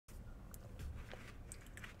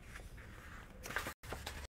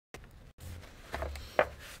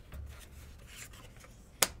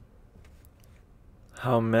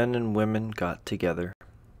How men and women got together.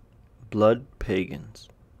 Blood pagans.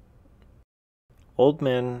 Old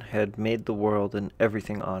Man had made the world and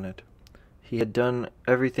everything on it. He had done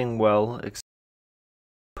everything well, except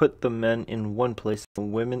put the men in one place and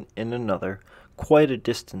the women in another, quite a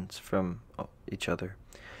distance from each other.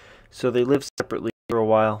 So they lived separately for a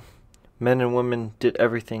while. Men and women did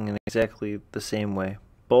everything in exactly the same way.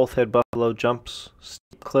 Both had buffalo jumps, steep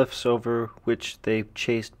cliffs over which they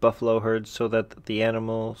chased buffalo herds so that the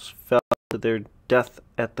animals fell to their death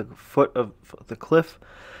at the foot of the cliff.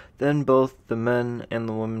 Then both the men and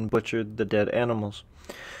the women butchered the dead animals.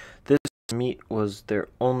 This meat was their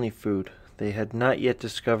only food. They had not yet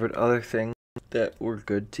discovered other things that were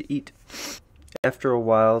good to eat. After a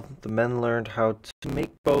while, the men learned how to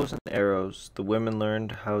make bows and arrows. The women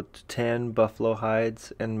learned how to tan buffalo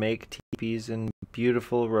hides and make teepees and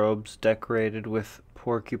beautiful robes decorated with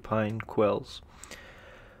porcupine quills.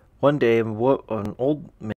 One day, an old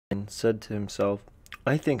man said to himself,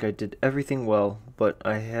 "I think I did everything well, but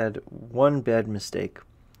I had one bad mistake,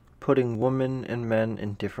 putting women and men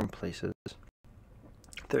in different places.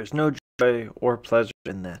 There's no joy or pleasure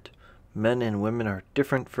in that. Men and women are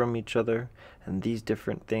different from each other, and these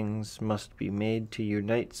different things must be made to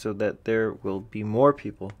unite so that there will be more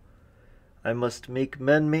people. I must make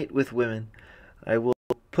men mate with women. I will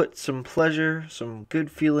put some pleasure, some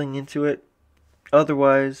good feeling into it.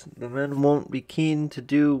 Otherwise, the men won't be keen to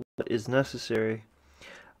do what is necessary.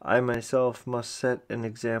 I myself must set an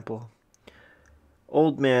example."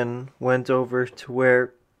 Old Man went over to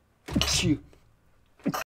where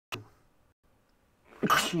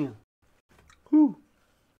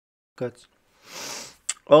Guts.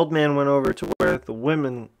 Old Man went over to where the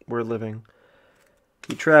women were living.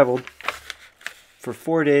 He traveled for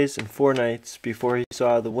 4 days and 4 nights before he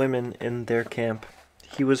saw the women in their camp.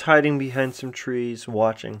 He was hiding behind some trees,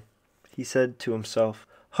 watching. He said to himself,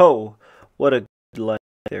 "Ho, what a good life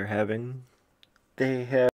they're having. They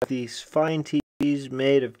have these fine teepees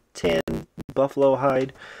made of tan buffalo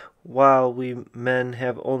hide, while we men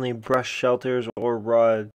have only brush shelters or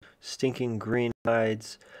raw, stinking green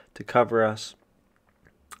hides to cover us.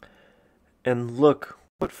 And look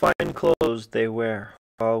what fine clothes they wear,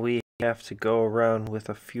 while we have to go around with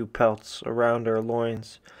a few pelts around our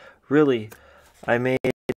loins. Really, I made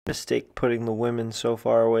a mistake putting the women so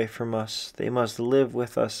far away from us. They must live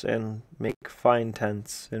with us and make fine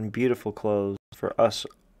tents and beautiful clothes for us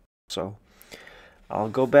also. I'll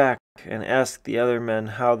go back and ask the other men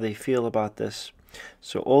how they feel about this."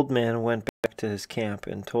 So Old Man went back to his camp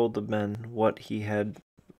and told the men what he had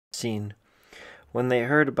seen. When they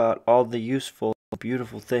heard about all the useful and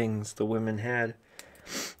beautiful things the women had,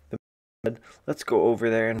 the men said, "Let's go over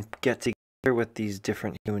there and get together with these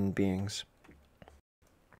different human beings.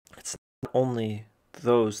 It's not only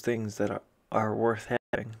those things that are worth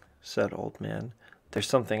having," said Old Man. "There's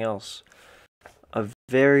something else. A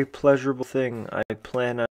very pleasurable thing I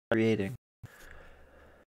plan on creating."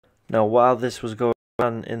 Now while this was going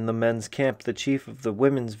on in the men's camp, the chief of the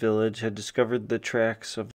women's village had discovered the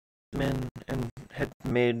tracks of the men and had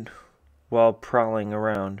made while prowling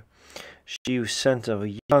around. She sent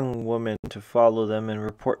a young woman to follow them and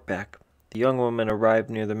report back. The young woman arrived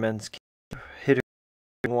near the men's camp, hid her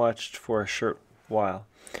and watched for a short while.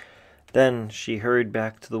 Then she hurried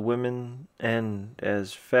back to the women and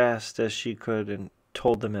as fast as she could and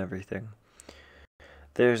told them everything.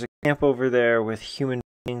 "There's a camp over there with human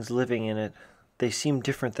beings living in it. They seem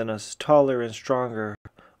different than us, taller and stronger.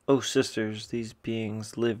 Oh, sisters, these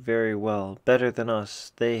beings live very well, better than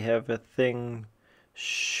us. They have a thing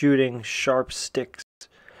shooting sharp sticks,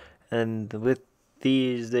 and with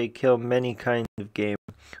these they kill many kinds of game,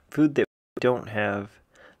 food that we don't have.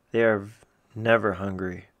 They are never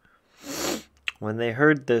hungry." When they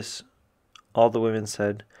heard this, all the women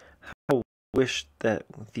said, "How I wish that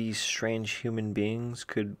these strange human beings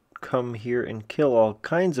could come here and kill all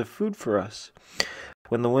kinds of food for us."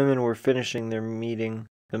 When the women were finishing their meeting,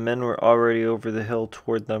 the men were already over the hill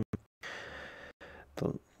toward them.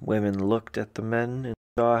 The women looked at the men and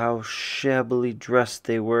saw how shabbily dressed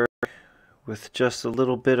they were, with just a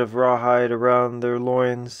little bit of rawhide around their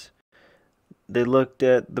loins. They looked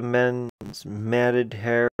at the men's matted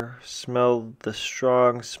hair, smelled the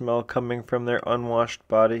strong smell coming from their unwashed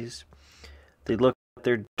bodies. They looked at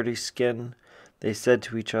their dirty skin. They said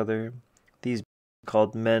to each other, "These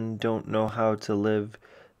called men don't know how to live.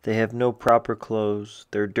 They have no proper clothes.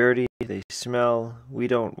 They're dirty. They smell. We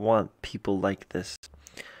don't want people like this."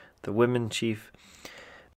 The women chief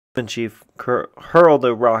hurled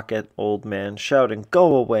a rock at Old Man, shouting,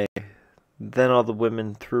 "Go away!" Then all the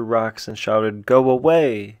women threw rocks and shouted, "Go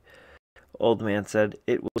away!" Old Man said.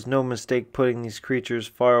 It was no mistake putting these creatures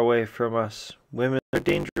far away from us. Women are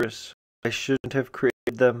dangerous. I shouldn't have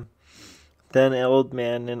created them. Then Old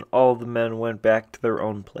Man and all the men went back to their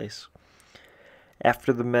own place.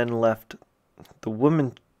 After the men left, the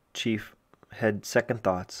woman chief had second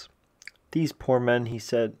thoughts. These poor men,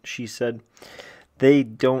 she said, they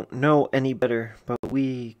don't know any better, but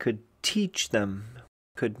we could teach them,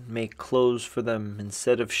 could make clothes for them.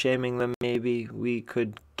 Instead of shaming them, maybe we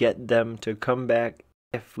could get them to come back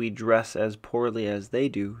if we dress as poorly as they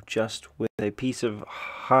do, just with a piece of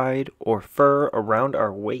hide or fur around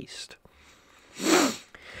our waist.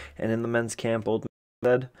 And in the men's camp, Old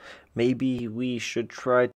Man said, maybe we should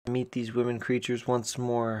try to meet these women creatures once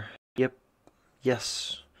more.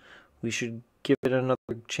 Yes, we should give it another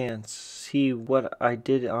chance. See what I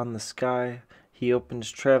did on the sky. He opened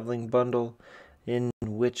his traveling bundle, in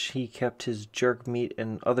which he kept his jerk meat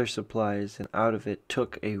and other supplies, and out of it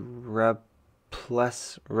took a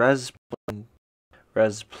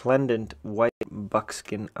resplendent white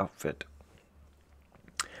buckskin outfit.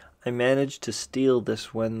 I managed to steal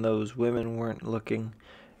this when those women weren't looking.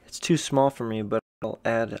 It's too small for me, but I'll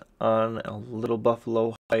add on a little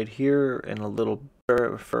buffalo hide here and a little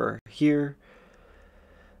bear fur here,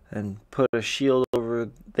 and put a shield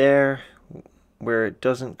over there where it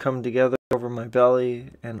doesn't come together over my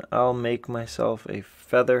belly, and I'll make myself a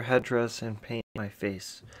feather headdress and paint my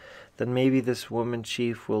face. Then maybe this woman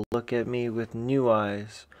chief will look at me with new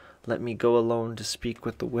eyes. Let me go alone to speak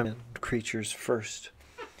with the women creatures first.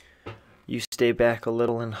 You stay back a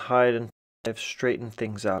little and hide until I've straightened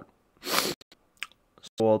things out. So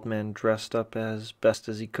Old Man dressed up as best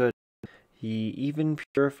as he could. He even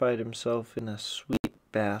purified himself in a sweet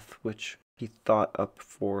bath which he thought up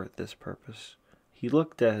for this purpose. He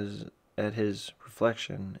looked at his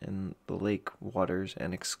reflection in the lake waters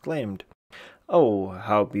and exclaimed, "Oh,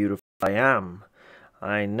 how beautiful I am!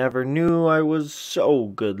 I never knew I was so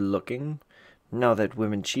good-looking. Now that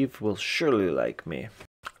women chief will surely like me."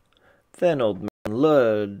 Then Old Man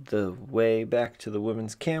led the way back to the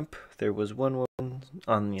women's camp. There was one woman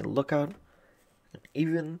on the lookout.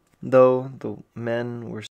 Even though the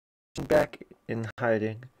men were sitting back in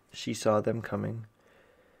hiding, she saw them coming.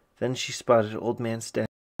 Then she spotted Old Man standing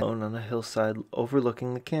alone on a hillside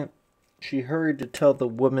overlooking the camp. She hurried to tell the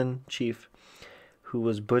woman chief, who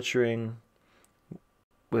was butchering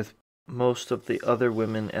with most of the other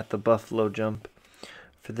women at the buffalo jump.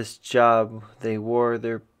 For this job, they wore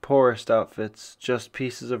their poorest outfits, just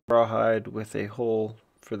pieces of rawhide with a hole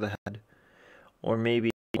for the head, or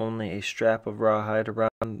maybe only a strap of rawhide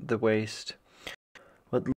around the waist.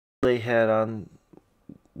 What they had on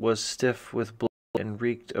was stiff with blood and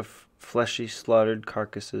reeked of fleshy slaughtered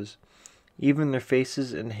carcasses. Even their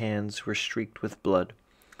faces and hands were streaked with blood.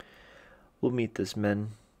 "We'll meet these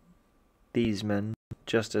men,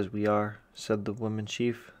 just as we are," said the woman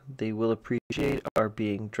chief. "They will appreciate our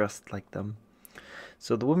being dressed like them."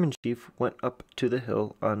 So the woman chief went up to the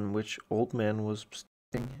hill on which Old Man was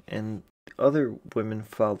standing, and the other women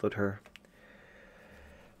followed her.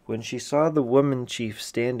 When he saw the woman chief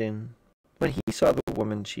standing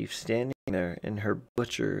there in her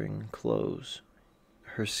butchering clothes,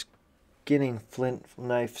 her skinning flint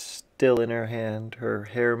knife still in her hand, her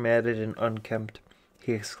hair matted and unkempt,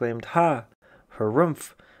 he exclaimed, "Ha!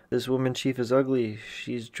 Harumph! This woman chief is ugly.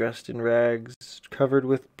 She's dressed in rags, covered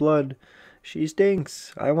with blood. She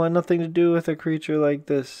stinks. I want nothing to do with a creature like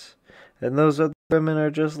this. And those other women are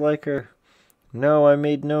just like her. No, I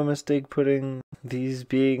made no mistake putting these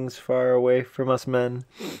beings far away from us men."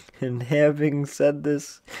 And having said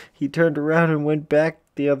this, he turned around and went back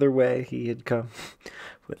the other way he had come,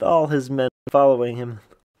 with all his men following him.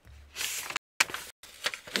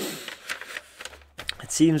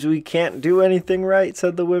 "It seems we can't do anything right,"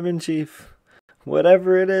 said the women chief.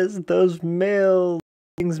 "Whatever it is, those male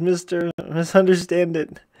things misunderstand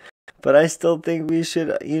it. But I still think we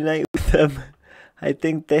should unite with them. I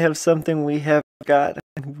think they have something we haven't got,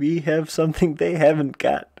 and we have something they haven't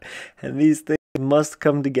got. And these things must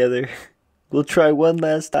come together. We'll try one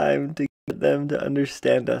last time to get them to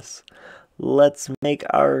understand us. Let's make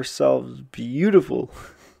ourselves beautiful."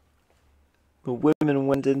 The women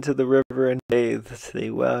went into the river and bathed.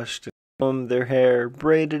 They washed and combed their hair,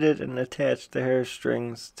 braided it, and attached the hair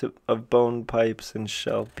strings of bone pipes and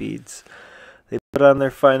shell beads. They put on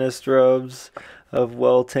their finest robes of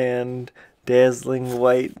well-tanned, dazzling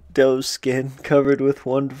white doe skin covered with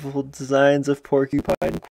wonderful designs of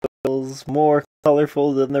porcupine quills, more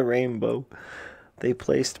colorful than the rainbow. They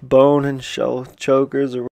placed bone and shell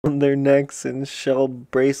chokers around their necks and shell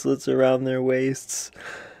bracelets around their waists.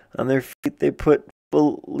 On their feet they put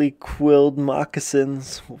fully quilled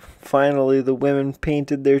moccasins. Finally, the women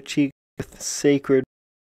painted their cheeks with sacred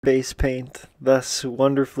face paint. Thus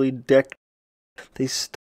wonderfully decked, they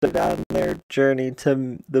started on their journey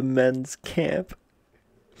to the men's camp.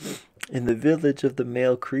 In the village of the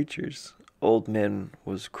male creatures, Old Man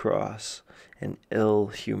was cross and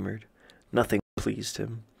ill-humored. Nothing pleased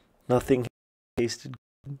him. Nothing tasted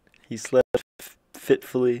good. He slept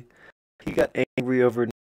fitfully. He got angry over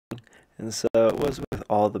nothing, and so it was with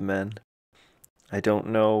all the men. I don't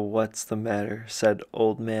know what's the matter, said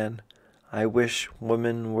Old Man. I wish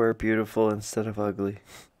women were beautiful instead of ugly.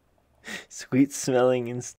 Sweet-smelling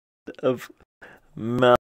instead of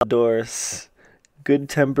malodorous.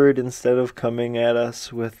 Good-tempered instead of coming at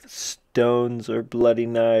us with stones or bloody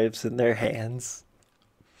knives in their hands.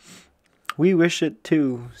 We wish it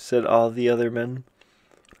too, said all the other men.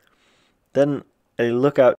 Then a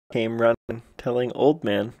lookout came running, telling Old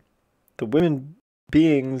Man, the women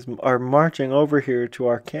beings are marching over here to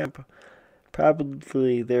our camp.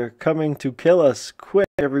 Probably they're coming to kill us. Quick,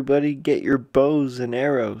 everybody, get your bows and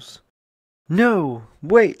arrows. No,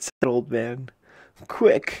 wait, said Old Man.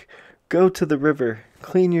 Quick, go to the river,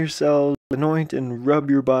 clean yourselves, anoint and rub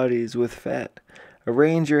your bodies with fat.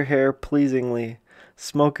 Arrange your hair pleasingly,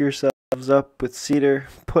 smoke yourselves up with cedar,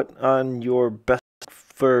 put on your best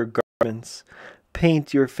fur garments,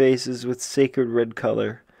 paint your faces with sacred red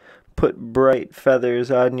color, put bright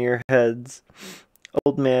feathers on your heads.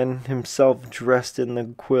 Old Man himself dressed in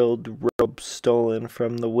the quilled robe stolen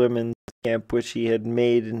from the women's camp, which he had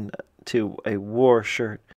made into a war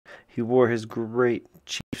shirt. He wore his great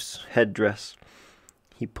chief's headdress.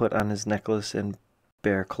 He put on his necklace and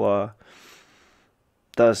bear claw.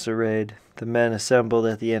 Thus arrayed, the men assembled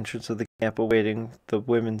at the entrance of the camp, awaiting the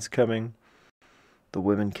women's coming. The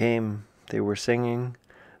women came. They were singing.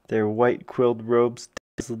 Their white quilled robes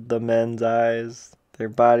dazzled the men's eyes. Their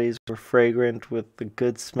bodies were fragrant with the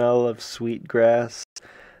good smell of sweet grass.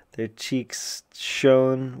 Their cheeks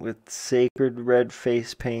shone with sacred red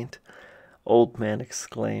face paint. Old Man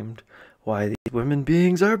exclaimed, Why, these women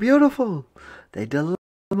beings are beautiful! They delight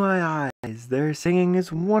my eyes. Their singing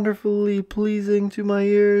is wonderfully pleasing to my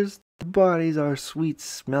ears. Their bodies are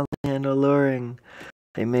sweet-smelling and alluring.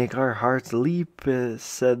 They make our hearts leap,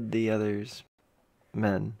 said the others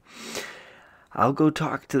men. I'll go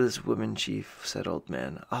talk to this woman chief, said Old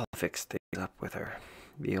Man. I'll fix things up with her.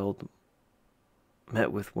 The old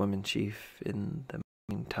met with woman chief in the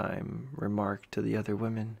meantime, remarked to the other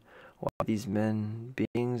women, Why, these men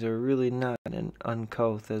beings are really not as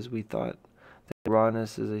uncouth as we thought. Their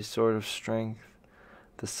rawness is a sort of strength.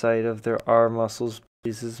 The sight of their arm muscles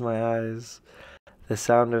pleases my eyes. The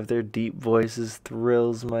sound of their deep voices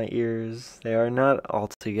thrills my ears. They are not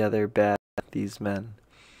altogether bad, these men.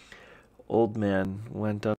 Old Man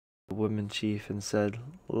went up to the woman chief and said,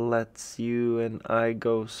 Let's you and I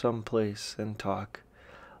go someplace and talk.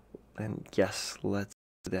 And yes, let's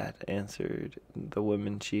do that, answered the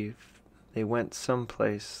woman chief. They went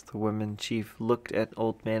someplace. The woman chief looked at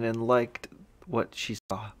Old Man and liked what she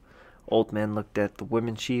saw. Old Man looked at the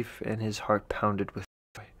woman chief and his heart pounded with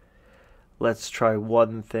joy. Let's try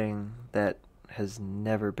one thing that has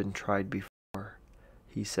never been tried before,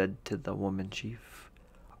 he said to the woman chief.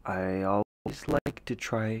 I always like to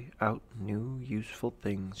try out new, useful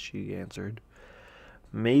things, she answered.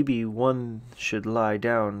 Maybe one should lie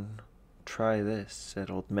down. Try this, said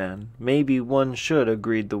Old Man. Maybe one should,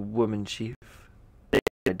 agreed the woman chief. They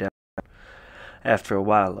lay down. After a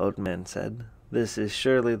while, Old Man said, This is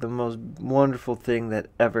surely the most wonderful thing that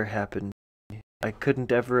ever happened to me. I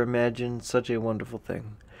couldn't ever imagine such a wonderful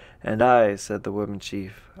thing. And I, said the woman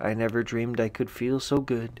chief, I never dreamed I could feel so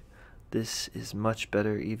good. This is much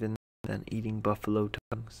better even than eating buffalo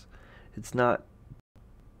tongues. It's not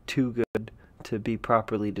too good to be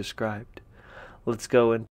properly described. Let's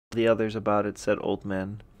go and tell the others about it, said Old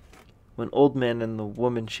Man. When Old Man and the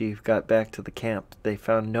woman chief got back to the camp, they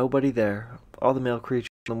found nobody there. All the male creatures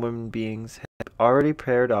and the women beings had already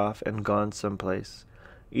paired off and gone someplace,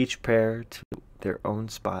 each pair to their own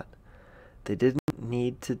spot. They didn't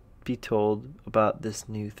need to be told about this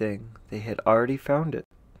new thing. They had already found it.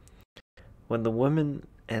 When the women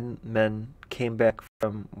and men came back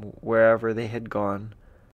from wherever they had gone,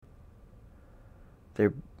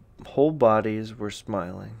 their whole bodies were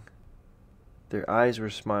smiling. Their eyes were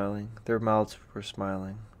smiling. Their mouths were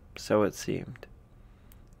smiling. So it seemed.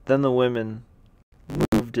 Then the women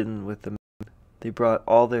moved in with the men. They brought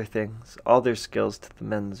all their things, all their skills to the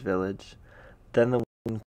men's village. Then the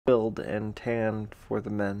women quilled and tanned for the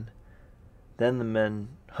men. Then the men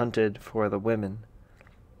hunted for the women.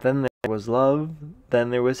 Then there was love. Then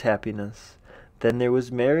there was happiness. Then there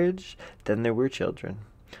was marriage, then there were children,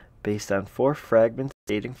 based on 4 fragments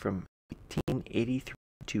dating from 1883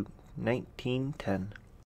 to 1910.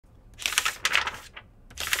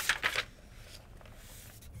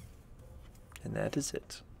 And that is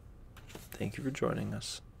it. Thank you for joining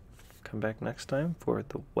us. Come back next time for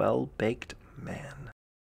The Well-Baked Man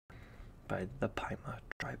by the Paima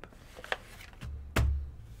tribe.